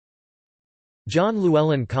John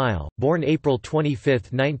Llewellyn Kyl, born April 25,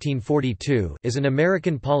 1942, is an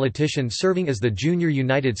American politician serving as the junior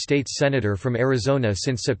United States Senator from Arizona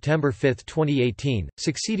since September 5, 2018,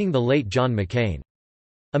 succeeding the late John McCain.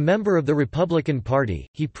 A member of the Republican Party,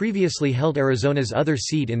 he previously held Arizona's other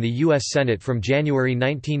seat in the U.S. Senate from January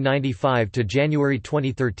 1995 to January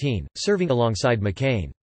 2013, serving alongside McCain.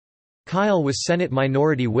 Kyl was Senate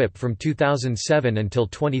Minority Whip from 2007 until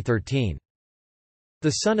 2013.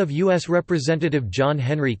 The son of U.S. Representative John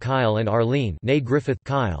Henry Kyl and Arlene née Griffith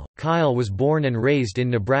Kyl, Kyl was born and raised in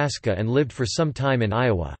Nebraska and lived for some time in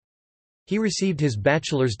Iowa. He received his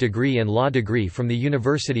bachelor's degree and law degree from the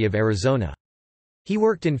University of Arizona. He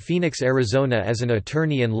worked in Phoenix, Arizona as an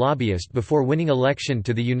attorney and lobbyist before winning election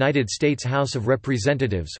to the United States House of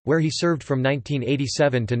Representatives, where he served from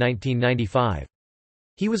 1987 to 1995.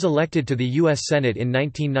 He was elected to the U.S. Senate in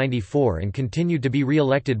 1994 and continued to be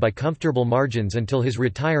re-elected by comfortable margins until his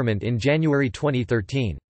retirement in January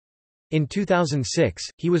 2013. In 2006,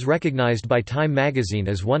 he was recognized by Time magazine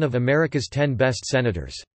as one of America's 10 best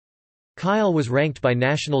senators. Kyl was ranked by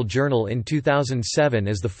National Journal in 2007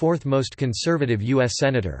 as the fourth most conservative U.S.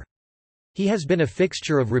 senator. He has been a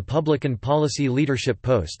fixture of Republican policy leadership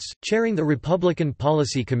posts, chairing the Republican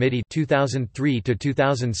Policy Committee 2003 to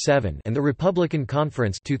 2007 and the Republican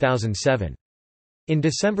Conference 2007. In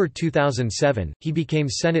December 2007, he became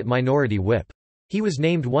Senate Minority Whip. He was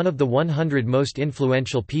named one of the 100 most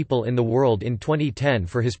influential people in the world in 2010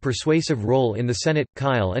 for his persuasive role in the Senate.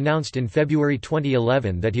 Kyl announced in February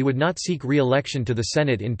 2011 that he would not seek re-election to the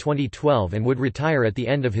Senate in 2012 and would retire at the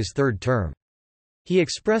end of his third term. He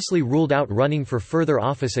expressly ruled out running for further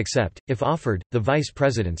office except, if offered, the vice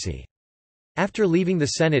presidency. After leaving the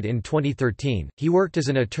Senate in 2013, he worked as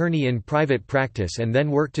an attorney in private practice and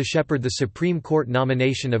then worked to shepherd the Supreme Court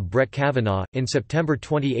nomination of Brett Kavanaugh. In September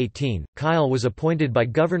 2018, Kyl was appointed by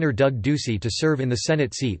Governor Doug Ducey to serve in the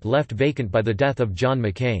Senate seat left vacant by the death of John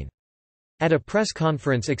McCain. At a press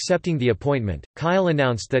conference accepting the appointment, Kyl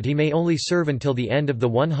announced that he may only serve until the end of the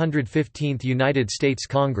 115th United States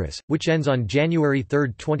Congress, which ends on January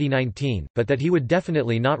 3, 2019, but that he would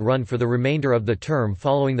definitely not run for the remainder of the term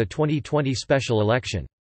following the 2020 special election.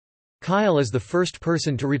 Kyl is the first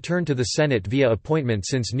person to return to the Senate via appointment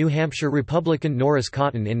since New Hampshire Republican Norris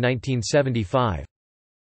Cotton in 1975.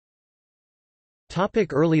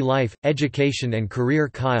 Early life, education and career.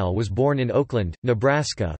 Kyl was born in Oakland,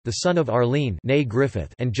 Nebraska, the son of Arlene née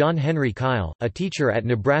Griffith and John Henry Kyl, a teacher at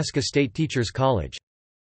Nebraska State Teachers College.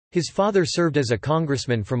 His father served as a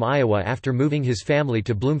congressman from Iowa after moving his family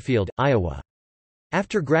to Bloomfield, Iowa.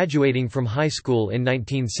 After graduating from high school in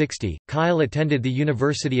 1960, Kyl attended the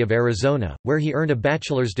University of Arizona, where he earned a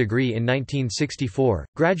bachelor's degree in 1964,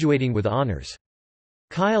 graduating with honors.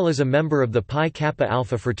 Kyl is a member of the Pi Kappa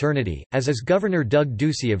Alpha fraternity, as is Governor Doug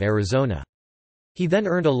Ducey of Arizona. He then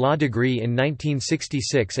earned a law degree in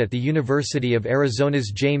 1966 at the University of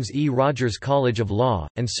Arizona's James E. Rogers College of Law,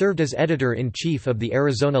 and served as editor-in-chief of the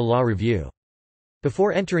Arizona Law Review.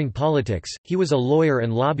 Before entering politics, he was a lawyer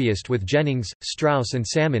and lobbyist with Jennings, Strauss &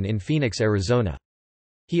 Salmon in Phoenix, Arizona.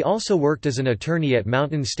 He also worked as an attorney at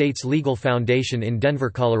Mountain States Legal Foundation in Denver,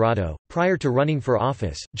 Colorado. Prior to running for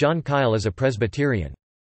office, Jon Kyl is a Presbyterian.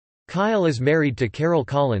 Kyl is married to Carol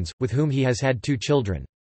Collins, with whom he has had 2 children.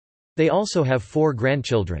 They also have 4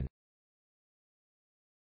 grandchildren.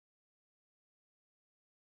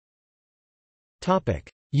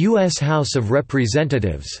 U.S. House of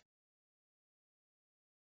Representatives.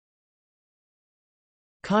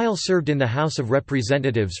 Kyl served in the House of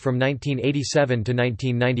Representatives from 1987 to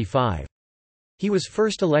 1995. He was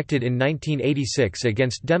first elected in 1986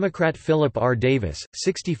 against Democrat Philip R. Davis,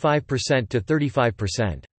 65% to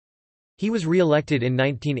 35%. He was re-elected in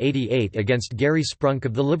 1988 against Gary Sprunk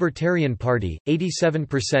of the Libertarian Party,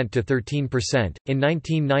 87% to 13%, in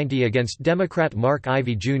 1990 against Democrat Mark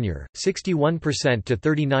Ivey Jr., 61% to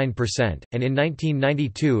 39%, and in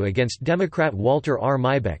 1992 against Democrat Walter R.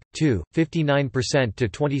 Mybeck, 59% to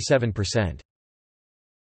 27%.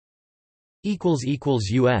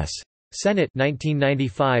 U.S. Senate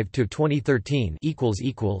 1995 to 2013 .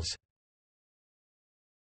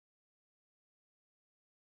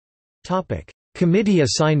 Committee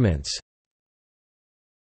assignments.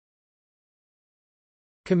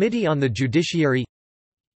 Committee on the Judiciary,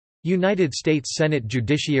 United States Senate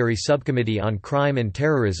Judiciary Subcommittee on Crime and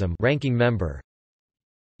Terrorism, ranking member,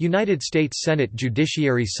 United States Senate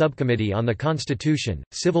Judiciary Subcommittee on the Constitution,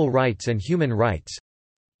 Civil Rights and Human Rights,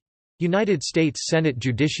 United States Senate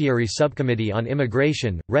Judiciary Subcommittee on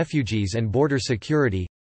Immigration, Refugees and Border Security,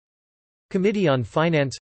 Committee on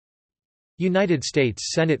Finance, United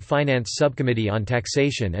States Senate Finance Subcommittee on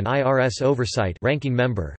Taxation and IRS Oversight, ranking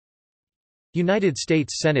member, United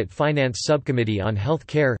States Senate Finance Subcommittee on Health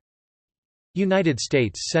Care, United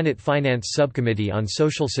States Senate Finance Subcommittee on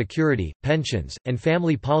Social Security, Pensions, and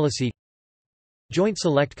Family Policy, Joint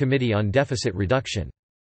Select Committee on Deficit Reduction.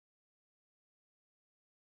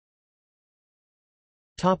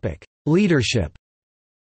 Leadership.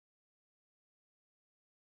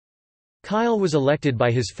 Kyl was elected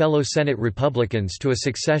by his fellow Senate Republicans to a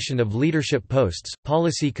succession of leadership posts: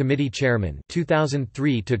 Policy Committee Chairman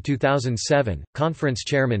 2003 to 2007, Conference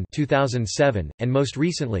Chairman 2007, and most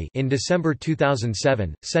recently in December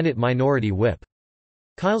 2007, Senate Minority Whip.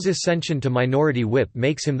 Kyl's ascension to Minority Whip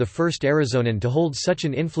makes him the first Arizonan to hold such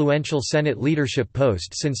an influential Senate leadership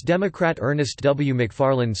post since Democrat Ernest W.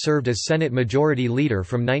 McFarland served as Senate Majority Leader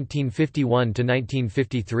from 1951 to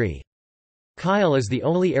 1953. Kyl is the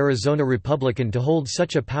only Arizona Republican to hold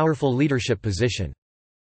such a powerful leadership position.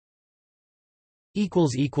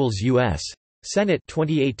 U.S. Senate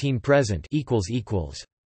 2018 present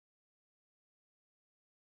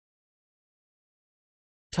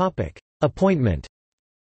Topic: Appointment.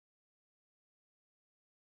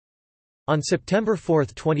 On September 4,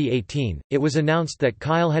 2018, it was announced that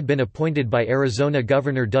Kyl had been appointed by Arizona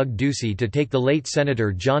Governor Doug Ducey to take the late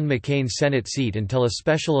Senator John McCain's Senate seat until a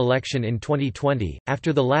special election in 2020,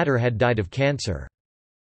 after the latter had died of cancer.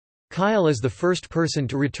 Kyl is the first person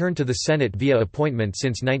to return to the Senate via appointment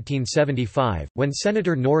since 1975, when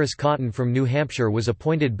Senator Norris Cotton from New Hampshire was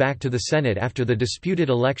appointed back to the Senate after the disputed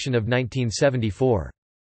election of 1974.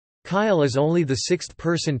 Kyl is only the sixth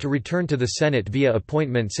person to return to the Senate via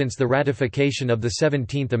appointment since the ratification of the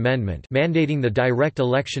 17th Amendment mandating the direct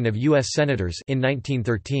election of U.S. Senators in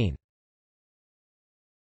 1913.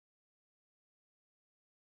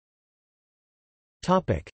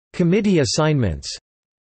 Committee assignments.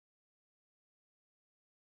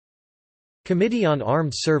 Committee on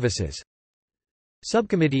Armed Services,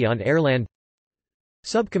 Subcommittee on Airland,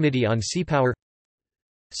 Subcommittee on Seapower,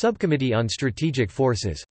 Subcommittee on Strategic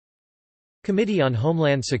Forces, Committee on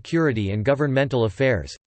Homeland Security and Governmental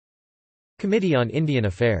Affairs, Committee on Indian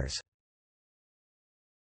Affairs.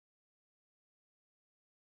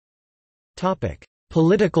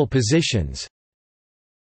 Political positions.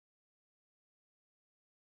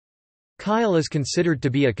 Kyl is considered to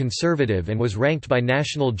be a conservative and was ranked by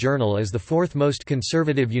National Journal as the fourth most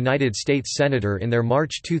conservative United States senator in their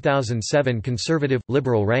March 2007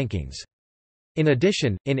 conservative-liberal rankings. In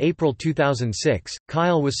addition, in April 2006,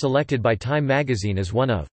 Kyl was selected by Time magazine as one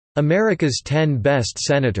of America's 10 Best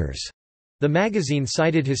Senators. The magazine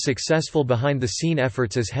cited his successful behind-the-scene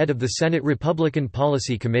efforts as head of the Senate Republican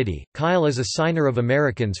Policy Committee. Kyl is a signer of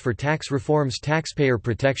Americans for Tax Reform's Taxpayer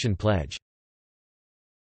Protection Pledge.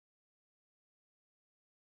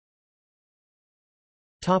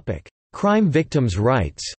 Crime victims'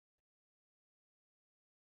 rights.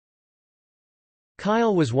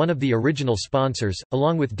 Kyl was one of the original sponsors,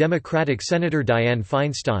 along with Democratic Senator Dianne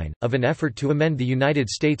Feinstein, of an effort to amend the United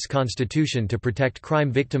States Constitution to protect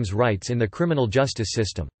crime victims' rights in the criminal justice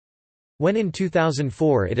system. When in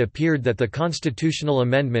 2004 it appeared that the constitutional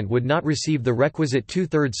amendment would not receive the requisite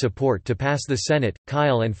two-thirds support to pass the Senate,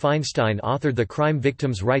 Kyl and Feinstein authored the Crime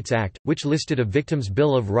Victims' Rights Act, which listed a victim's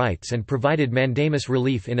Bill of Rights and provided mandamus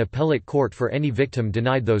relief in appellate court for any victim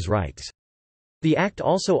denied those rights. The act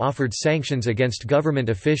also offered sanctions against government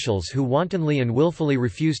officials who wantonly and willfully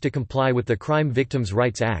refused to comply with the Crime Victims'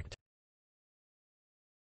 Rights Act.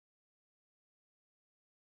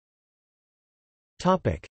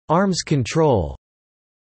 Arms control.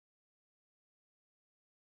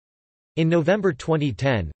 In November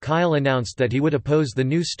 2010, Kyl announced that he would oppose the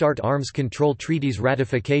New START Arms Control Treaty's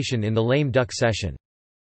ratification in the lame duck session.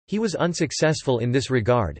 He was unsuccessful in this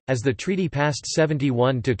regard, as the treaty passed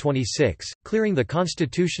 71-26, clearing the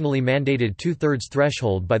constitutionally mandated two-thirds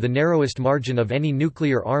threshold by the narrowest margin of any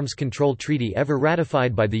nuclear arms control treaty ever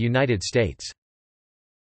ratified by the United States.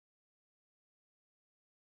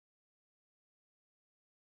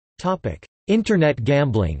 Internet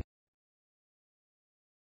gambling.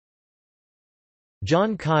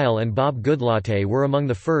 Jon Kyl and Bob Goodlatte were among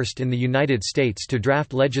the first in the United States to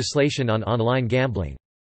draft legislation on online gambling.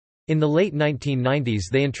 In the late 1990s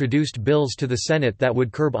they introduced bills to the Senate that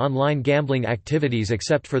would curb online gambling activities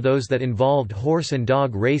except for those that involved horse and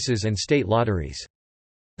dog races and state lotteries.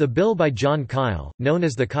 The bill by Jon Kyl, known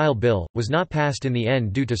as the Kyl Bill, was not passed in the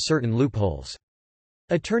end due to certain loopholes.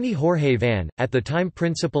 Attorney Jorge Van, at the time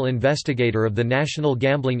principal investigator of the National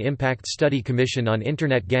Gambling Impact Study Commission on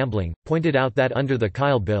Internet Gambling, pointed out that under the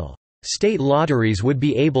Kyl Bill, state lotteries would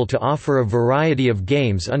be able to offer a variety of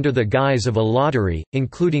games under the guise of a lottery,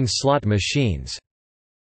 including slot machines,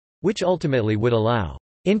 which ultimately would allow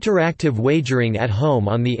interactive wagering at home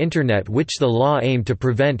on the Internet which the law aimed to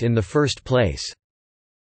prevent in the first place."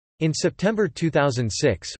 In September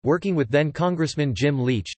 2006, working with then-Congressman Jim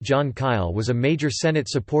Leach, Jon Kyl was a major Senate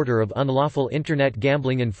supporter of Unlawful Internet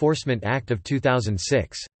Gambling Enforcement Act of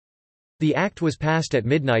 2006. The act was passed at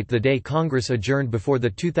midnight the day Congress adjourned before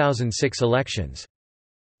the 2006 elections.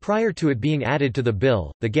 Prior to it being added to the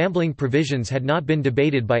bill, the gambling provisions had not been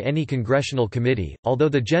debated by any congressional committee, although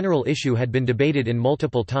the general issue had been debated in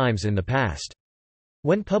multiple times in the past.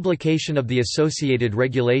 When publication of the associated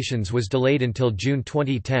regulations was delayed until June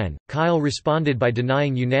 2010, Kyl responded by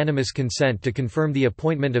denying unanimous consent to confirm the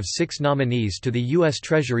appointment of 6 nominees to the U.S.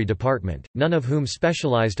 Treasury Department, none of whom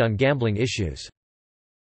specialized on gambling issues.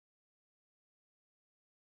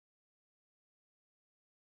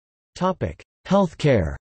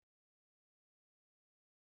 Healthcare.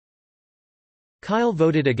 Kyl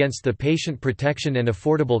voted against the Patient Protection and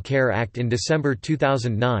Affordable Care Act in December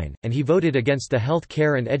 2009, and he voted against the Health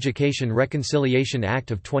Care and Education Reconciliation Act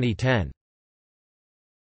of 2010.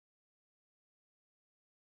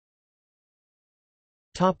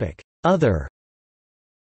 Other.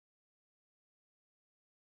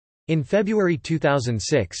 In February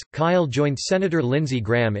 2006, Kyl joined Senator Lindsey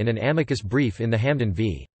Graham in an amicus brief in the Hamdan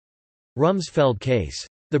v. Rumsfeld case.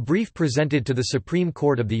 The brief presented to the Supreme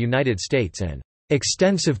Court of the United States an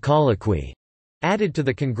extensive colloquy added to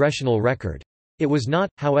the congressional record. It was not,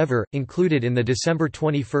 however, included in the December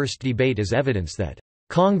 21 debate as evidence that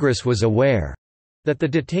Congress was aware that the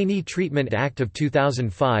Detainee Treatment Act of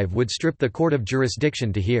 2005 would strip the court of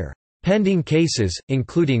jurisdiction to hear pending cases,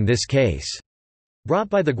 including this case.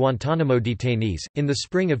 Brought by the Guantanamo detainees. In the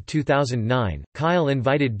spring of 2009, Kyl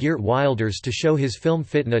invited Geert Wilders to show his film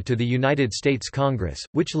Fitna to the United States Congress,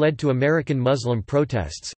 which led to American Muslim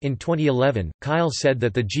protests. In 2011, Kyl said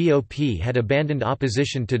that the GOP had abandoned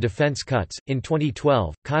opposition to defense cuts. In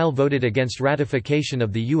 2012, Kyl voted against ratification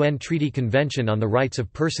of the UN Treaty Convention on the Rights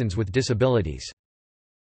of Persons with Disabilities.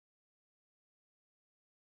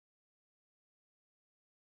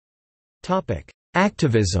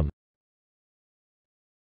 Activism.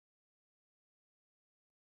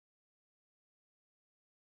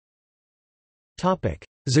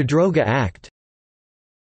 Zadroga Act.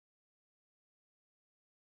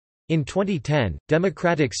 In 2010,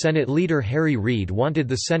 Democratic Senate leader Harry Reid wanted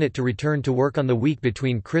the Senate to return to work on the week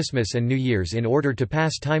between Christmas and New Year's in order to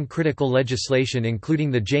pass time-critical legislation including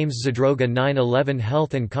the James Zadroga 9/11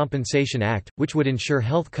 Health and Compensation Act, which would ensure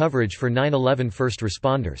health coverage for 9/11 first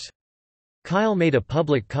responders. Kyl made a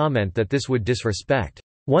public comment that this would disrespect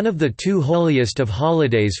one of the 2 holiest of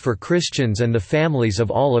holidays for Christians and the families of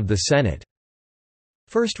all of the Senate.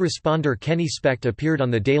 First responder Kenny Specht appeared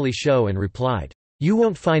on The Daily Show and replied, "You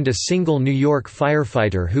won't find a single New York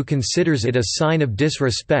firefighter who considers it a sign of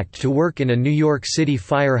disrespect to work in a New York City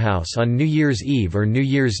firehouse on New Year's Eve or New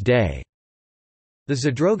Year's Day." The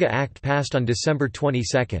Zadroga Act passed on December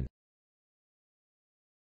 22.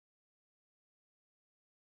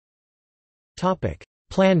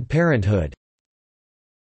 Planned Parenthood.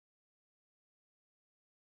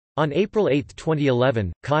 On April 8,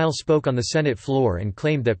 2011, Kyl spoke on the Senate floor and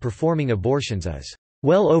claimed that performing abortions is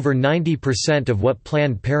well over 90% of what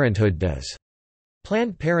Planned Parenthood does.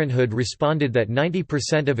 Planned Parenthood responded that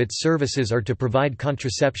 90% of its services are to provide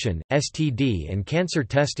contraception, STD and cancer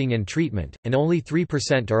testing and treatment, and only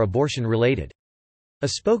 3% are abortion-related. A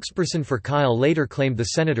spokesperson for Kyl later claimed the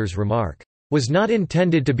senator's remark was not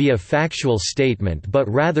intended to be a factual statement but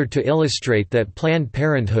rather to illustrate that Planned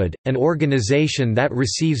Parenthood, an organization that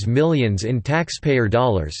receives millions in taxpayer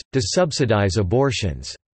dollars, does subsidize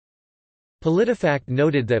abortions. PolitiFact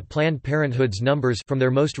noted that Planned Parenthood's numbers from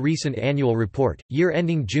their most recent annual report, year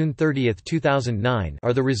ending June 30, 2009,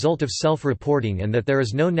 are the result of self-reporting and that there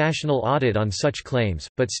is no national audit on such claims,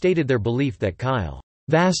 but stated their belief that Kyl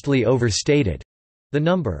vastly overstated the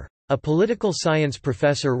number. A political science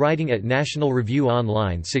professor writing at National Review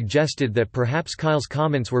Online suggested that perhaps Kyl's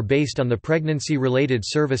comments were based on the pregnancy-related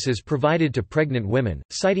services provided to pregnant women,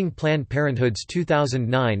 citing Planned Parenthood's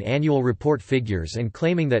 2009 annual report figures and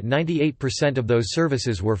claiming that 98% of those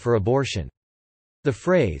services were for abortion. The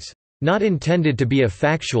phrase, "not intended to be a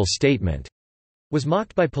factual statement," was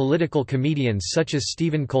mocked by political comedians such as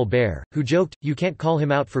Stephen Colbert, who joked, "You can't call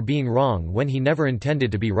him out for being wrong when he never intended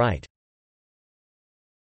to be right."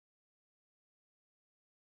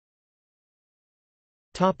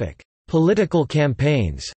 Political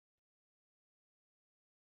campaigns.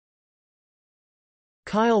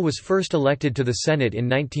 Kyl was first elected to the Senate in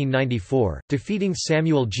 1994, defeating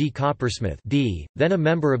Samuel G. Coppersmith D., then a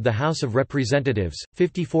member of the House of Representatives,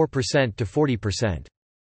 54% to 40%.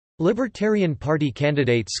 Libertarian Party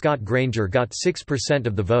candidate Scott Granger got 6%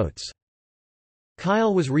 of the votes.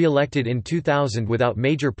 Kyl was re-elected in 2000 without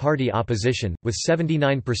major party opposition, with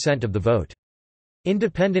 79% of the vote.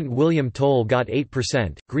 Independent William Toll got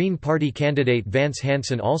 8%, Green Party candidate Vance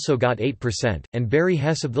Hansen also got 8%, and Barry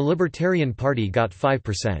Hess of the Libertarian Party got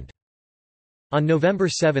 5%. On November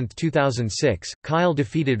 7, 2006, Kyl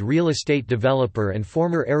defeated real estate developer and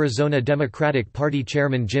former Arizona Democratic Party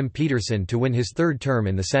chairman Jim Peterson to win his third term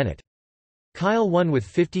in the Senate. Kyl won with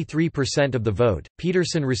 53% of the vote,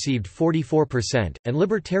 Peterson received 44%, and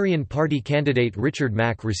Libertarian Party candidate Richard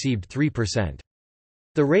Mack received 3%.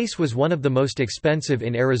 The race was one of the most expensive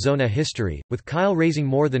in Arizona history, with Kyl raising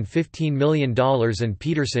more than $15 million and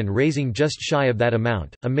Peterson raising just shy of that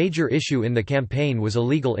amount. A major issue in the campaign was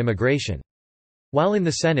illegal immigration. While in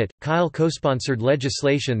the Senate, Kyl co-sponsored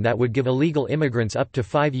legislation that would give illegal immigrants up to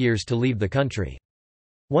 5 years to leave the country.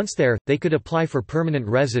 Once there, they could apply for permanent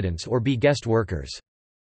residence or be guest workers.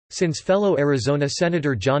 Since fellow Arizona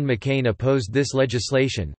Senator John McCain opposed this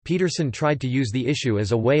legislation, Peterson tried to use the issue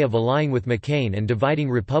as a way of allying with McCain and dividing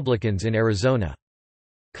Republicans in Arizona.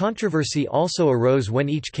 Controversy also arose when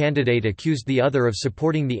each candidate accused the other of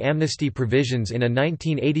supporting the amnesty provisions in a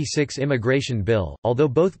 1986 immigration bill, although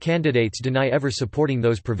both candidates deny ever supporting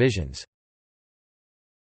those provisions.